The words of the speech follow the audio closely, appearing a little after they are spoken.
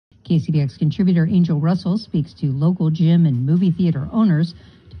KCBX contributor Angel Russell speaks to local gym and movie theater owners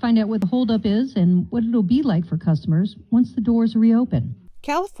to find out what the holdup is and what it'll be like for customers once the doors reopen.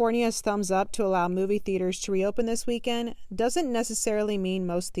 California's thumbs up to allow movie theaters to reopen this weekend doesn't necessarily mean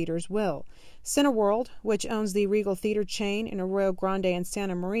most theaters will. Cineworld, which owns the Regal Theater chain in Arroyo Grande and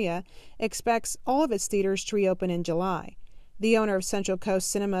Santa Maria, expects all of its theaters to reopen in July. The owner of Central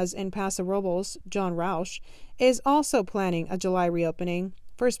Coast Cinemas in Paso Robles, John Rausch, is also planning a July reopening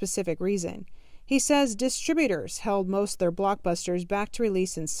for a specific reason. He says distributors held most of their blockbusters back to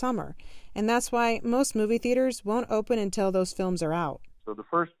release in summer, and that's why most movie theaters won't open until those films are out. So the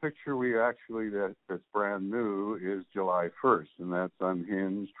first picture that's brand new is July 1st, and that's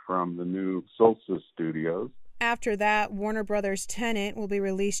Unhinged from the new Solstice Studios. After that, Warner Brothers' Tenet will be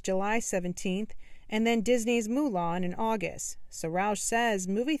released July 17th, and then Disney's Mulan in August. So Rausch says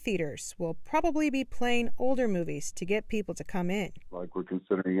movie theaters will probably be playing older movies to get people to come in. Like we're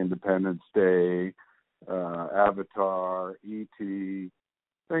considering Independence Day, Avatar, E.T.,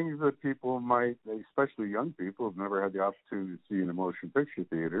 things that people might, especially young people, have never had the opportunity to see in a motion picture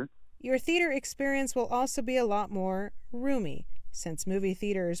theater. Your theater experience will also be a lot more roomy, since movie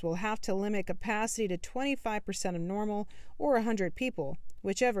theaters will have to limit capacity to 25% of normal or 100 people,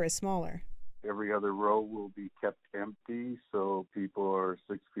 whichever is smaller. Every other row will be kept empty, so people are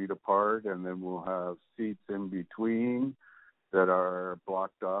 6 feet apart, and then we'll have seats in between that are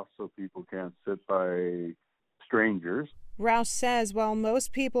blocked off so people can't sit by strangers. Rausch says while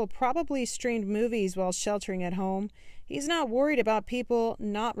most people probably streamed movies while sheltering at home, he's not worried about people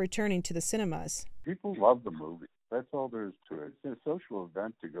not returning to the cinemas. People love the movie. That's all there is to it. It's a social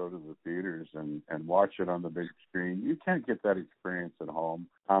event to go to the theaters and watch it on the big screen. You can't get that experience at home.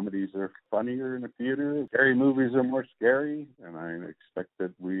 Comedies are funnier in the theater. Scary movies are more scary, and I expect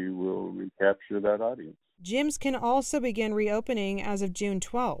that we will recapture that audience. Gyms can also begin reopening as of June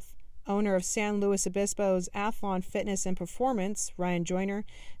 12th. Owner of San Luis Obispo's Athlon Fitness and Performance, Ryan Joyner,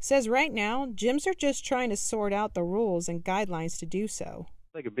 says right now gyms are just trying to sort out the rules and guidelines to do so.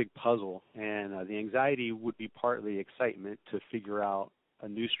 Like a big puzzle, and the anxiety would be partly excitement to figure out a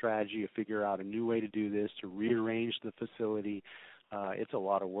new strategy, to figure out a new way to do this, to rearrange the facility. It's a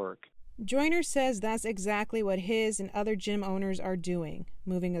lot of work. Joyner says that's exactly what his and other gym owners are doing,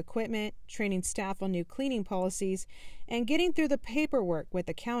 moving equipment, training staff on new cleaning policies, and getting through the paperwork with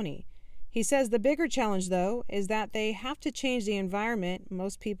the county. He says the bigger challenge, though, is that they have to change the environment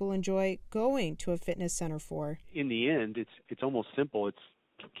most people enjoy going to a fitness center for. In the end, it's almost simple. It's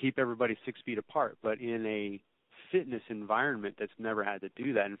keep everybody 6 feet apart, but in a fitness environment that's never had to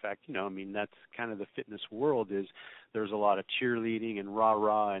do that. In fact, that's kind of the fitness world is there's a lot of cheerleading and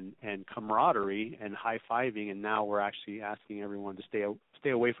rah-rah and camaraderie and high-fiving, and now we're actually asking everyone to stay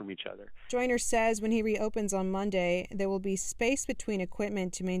away from each other. Joyner says when he reopens on Monday, there will be space between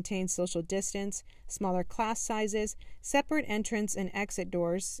equipment to maintain social distance, smaller class sizes, separate entrance and exit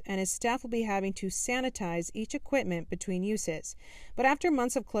doors, and his staff will be having to sanitize each equipment between uses. But after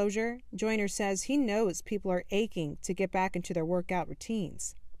months of closure, Joyner says he knows people are aching to get back into their workout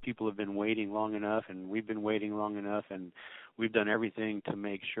routines. People have been waiting long enough, and we've been waiting long enough, and we've done everything to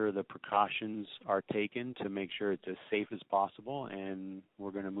make sure the precautions are taken to make sure it's as safe as possible, and we're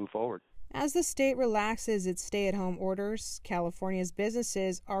going to move forward. As the state relaxes its stay-at-home orders, California's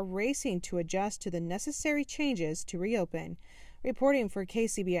businesses are racing to adjust to the necessary changes to reopen. Reporting for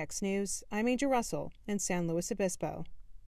KCBX News, I'm Angel Russell in San Luis Obispo.